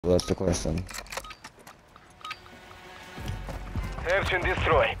That's the question. Search and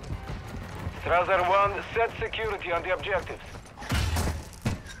destroy. Strasser 1, set security on the objectives.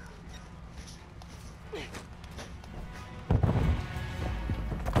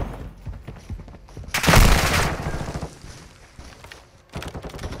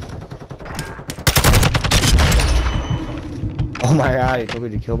 Oh my god, he told me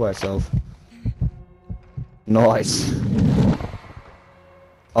to kill myself. Nice.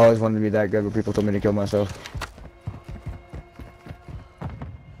 I always wanted to be that good, but people told me to kill myself.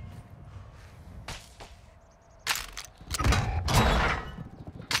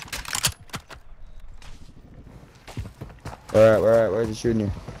 Alright, where's he shooting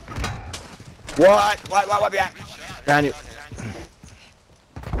you? What? Behind you.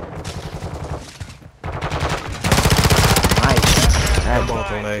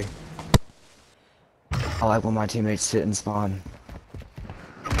 Nice. I like when my teammates sit and spawn.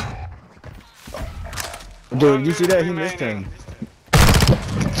 Dude, did you see that? He missed him.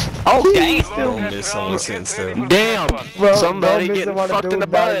 Oh, dang! Still miss someone sitting still. Damn! Bro, Somebody getting fucked in the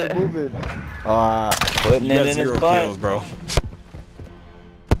butt. Putting it in his butt. Kills, bro.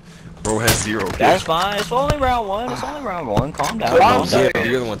 Bro has 0 kills. That's fine. It's only round one. It's only round one. Calm down. Calm down. Yeah,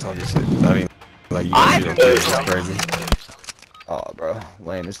 you're the one talking shit. I mean, like, you got 0 kills. That's crazy. Oh, bro.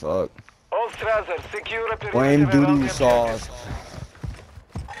 Lame as fuck. All Strasser, secure a perimeter Lame around duty the sauce.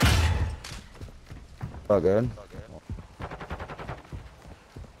 Oh, good.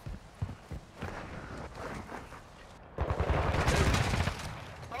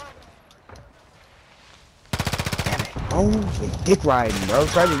 Oh, you're dick riding, bro.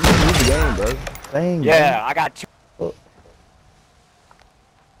 Try to use the game, bro. Dang, Yeah, man. I got you.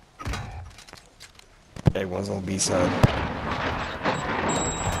 Hey, one's on B side.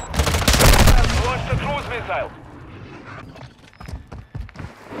 Launch the cruise missile.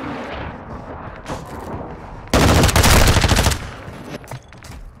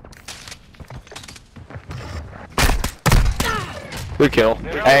 Good kill.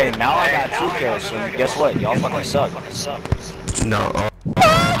 Hey, now I got 2 kills, so guess what? Y'all fucking suck. No.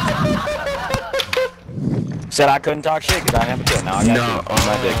 Said I couldn't talk shit because I didn't have a kill. Now I got 2. On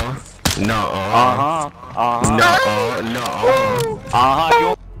my dick. No.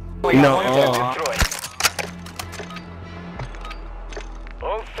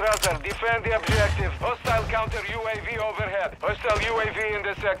 All Strasser, defend the objective. Hostile counter UAV overhead. Hostile UAV in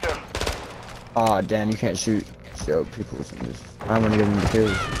the sector. Aw, damn, you can't shoot. Yo, people from this. I'm gonna give them the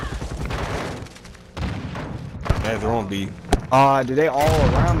kills. Hey, they're on B. Aw, dude, they all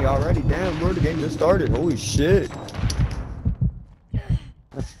around me already. Damn, bro, the game just started. Holy shit.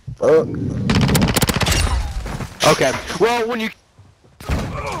 Fuck. Okay. Well, when you.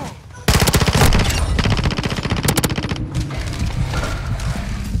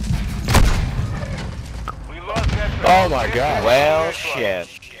 We lost that. Oh my god. Well, shit.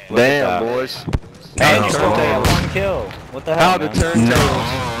 Damn, boys. Man, you still got 1 kill. What the hell? How the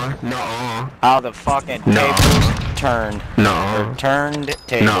turntable? No. How the fucking tables turned. No. Or turned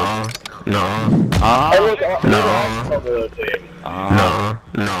tables. No. No.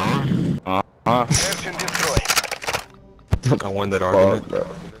 Search and destroy. I won that argument. Bro.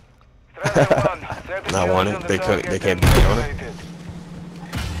 Strasser 1, set the I won charge it. on the They target can't and beat me on it. activate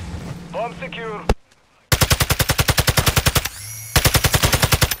Bomb secure.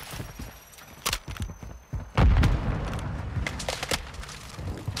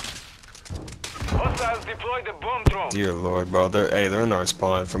 Hostiles deploy the bomb drone. Dear Lord, bro. They're in our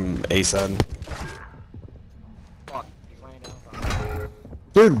spawn from A side.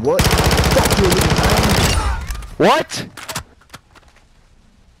 Dude, what? Fuck you, little man. What?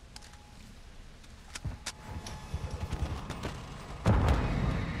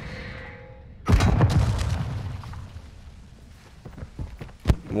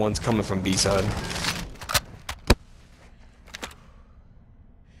 One's coming from B side.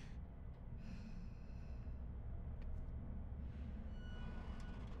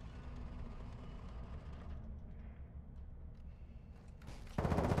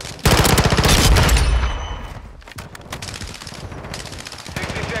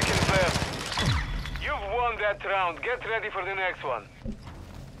 That round. Get ready for the next one.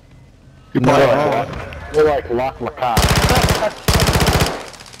 You're like Lock Macabre.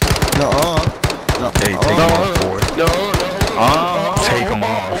 Hey, take him off, boy. Take him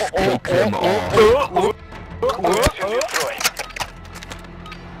off. Take him off.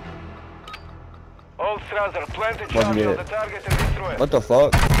 All Strasser, plant a charge on the target and destroy it. What the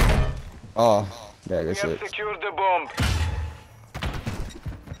fuck? Oh, yeah, good We have shit. secured the bomb.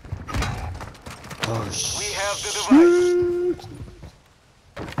 Oh, We have the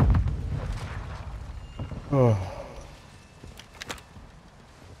device. Oh.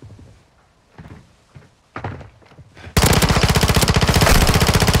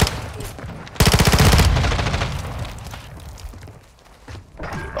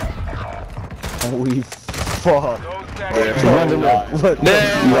 Holy fuck. What the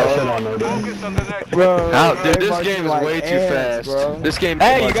Focus on the next. bro? Out, dude, this everybody's game is like way too ants, fast. bro. This game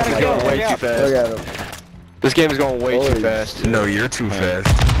Hey, you is gotta going kill him, way yeah. too fast. Look at him. This game is going way Holy too fast. No, you're too fast.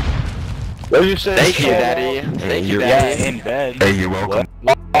 What you say? Thank you, Daddy. Thank you, Yeah, Daddy. in bed. Hey, you're welcome.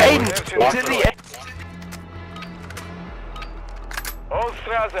 Aiden, to the All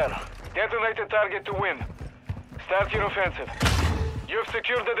Strasser, detonate the target to win. Start your offensive. You've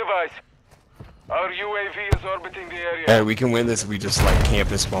secured the device. Our UAV is orbiting the area. Hey, we can win this if we just like camp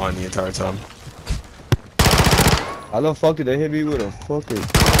and spawn the entire time. How the fuck did they hit me with a fucking?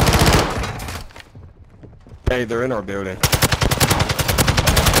 Hey, they're in our building.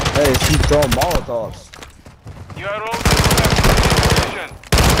 Hey, she's throwing Molotovs. You are all position.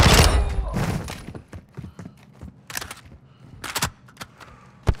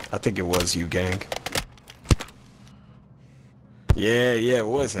 I think it was you, gang. Yeah, it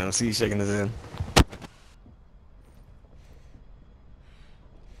was him. See you shaking his head.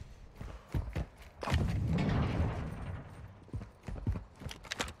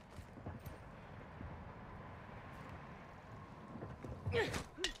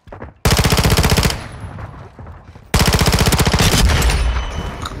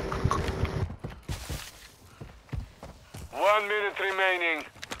 One minute remaining.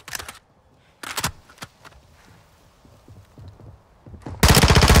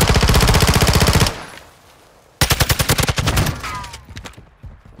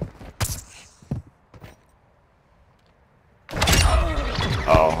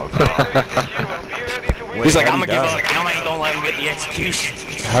 Oh, okay. Be ready to win. He's like, how'd I'm he gonna give die? up. Now I ain't gonna let him get the execution.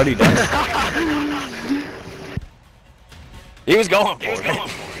 How'd he die? He was going for it.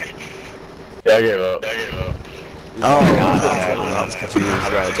 Yeah, I gave up. Oh my god. I was confused.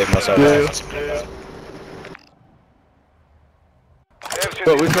 I'd rather take myself out. Search and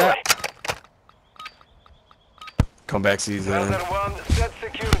But we destroy. got. Comeback season. Strasser 1, set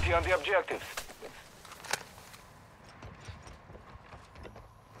security on the objectives.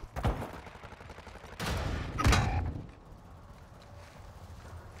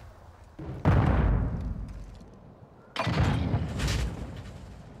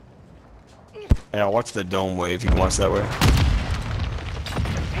 Yeah, watch the dome wave. You can watch that way.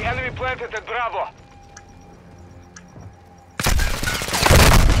 The enemy planted at Bravo.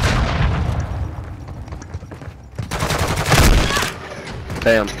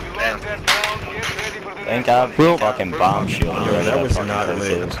 Damn. You lost that round. Get ready for the Thank next God one. fucking bomb shield. Yeah, that was not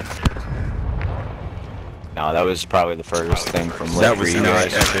lit. No, that was probably the first thing from lit That for was you not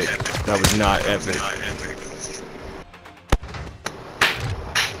guys. epic. That was not epic.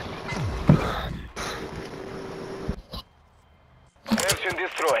 Search and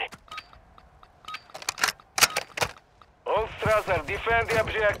destroy. All Strasser, defend the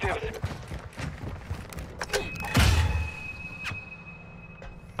objectives.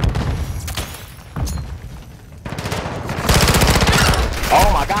 Oh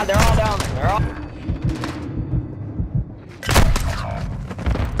my god, they're all down there. They're all...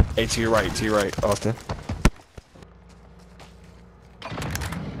 Hey, to your right, Austin.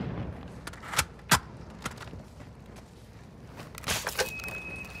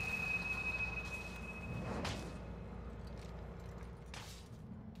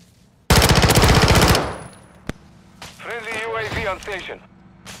 Friendly UAV on station.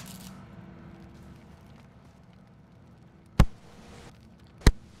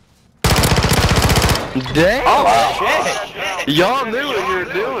 Damn. Oh shit! Y'all knew what you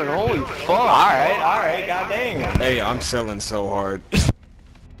were doing. Holy fuck. Alright, god dang. Hey, I'm selling so hard.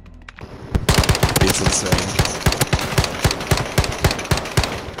 It's insane.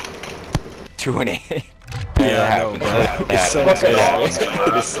 2 and 8. Yeah, I know, bro. It's so Fucking good.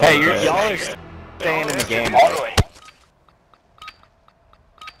 awesome. It's so Hey, good. y'all are staying in the game.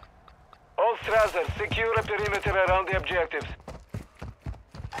 All Strasser, secure a perimeter around the objectives.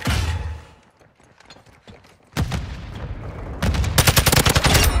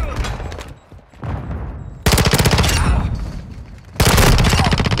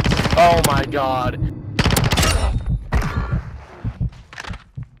 Oh my god.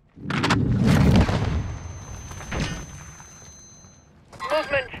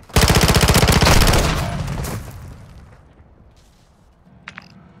 Movement.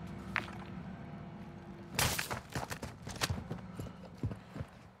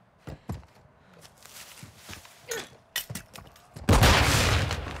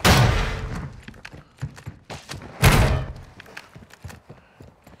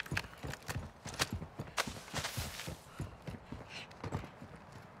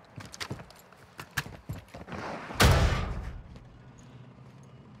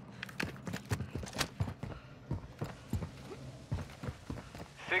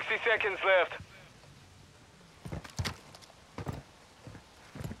 60 seconds left.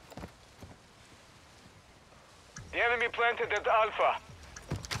 The enemy planted at Alpha.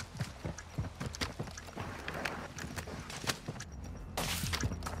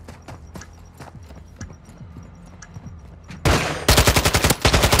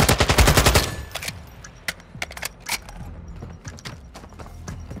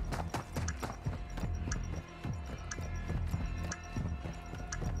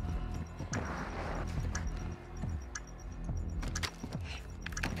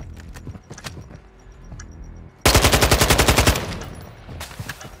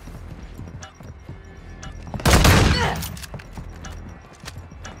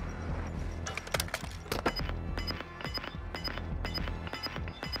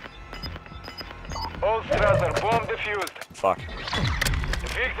 All Strasser, bomb defused. Fuck.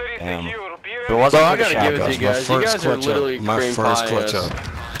 Victory Damn. secure. If it wasn't Bro, I for the gotta give it to shotgun. you guys. You guys are literally My cream first pie clutch us.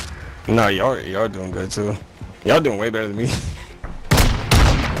 up. No, y'all doing good too. Y'all doing way better than me.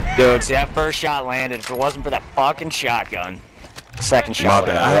 Dude, see that first shot landed. If it wasn't for that fucking shotgun, second My shot.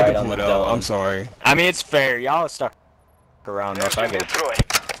 bad. I had to pull it out. I'm sorry. I mean, it's fair. Y'all stuck around us. I Search and get it. destroy.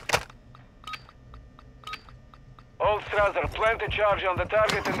 All Strasser, plant a charge on the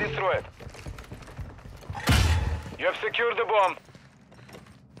target and destroy it. You have secured the bomb.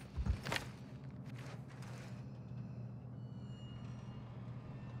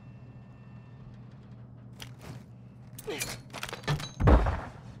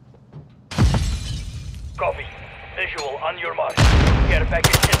 Copy. Visual on your mark. Care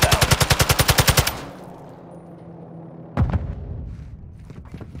package inbound.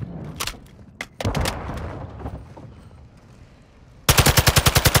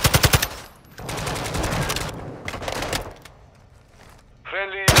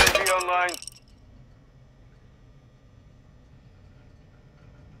 Friendly UAV online.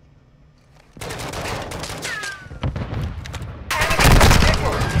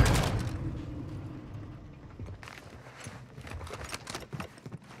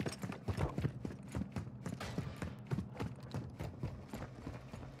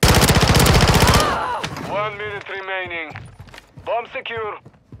 One minute remaining. Bomb secure.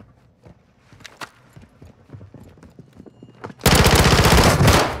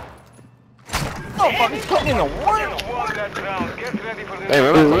 Oh, fucking put in the work. Just won that round. Get ready for the Hey,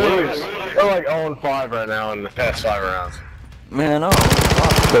 we're about to lose. We're like 0-5 right now in the past 5 rounds. Man, oh.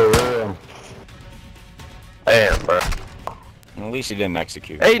 For real. Damn, bro. At least he didn't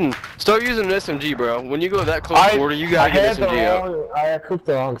execute. Aiden, start using an SMG, bro. When you go that close border, you gotta get SMG out. I equipped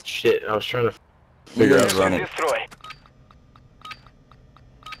the wrong shit. I was trying to figure out Search and destroy.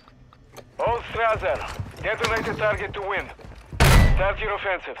 All Strasser, detonate the target to win. Start your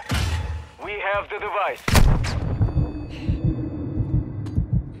offensive. We have the device.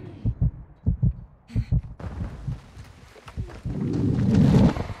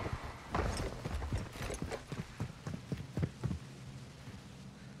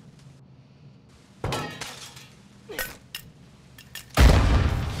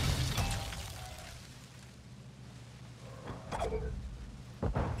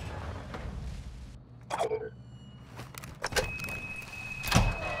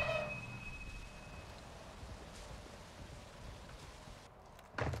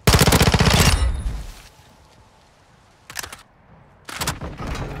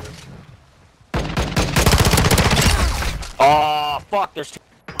 Oh, fuck, there's two.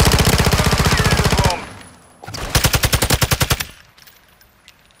 Bomb.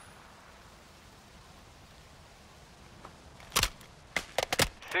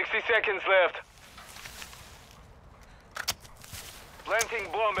 Seconds left.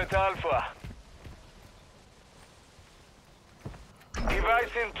 Planting bomb at Alpha. Device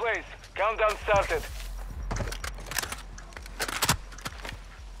in place. Countdown started.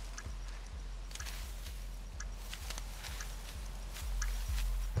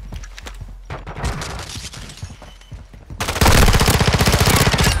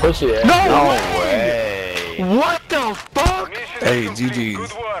 Where's he at? No way. What the fuck? Mission Hey, complete. GG's.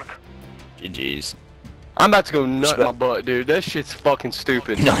 Good work. GG's. I'm about to go nut my butt, dude. That shit's fucking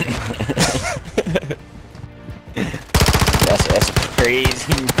stupid. That's a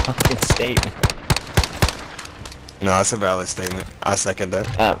crazy fucking statement. No, that's a valid statement. I second that.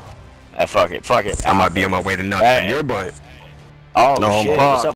 Fuck it. I might be on my way to nut Hey. your butt. Oh, No, shit. I'm What's up?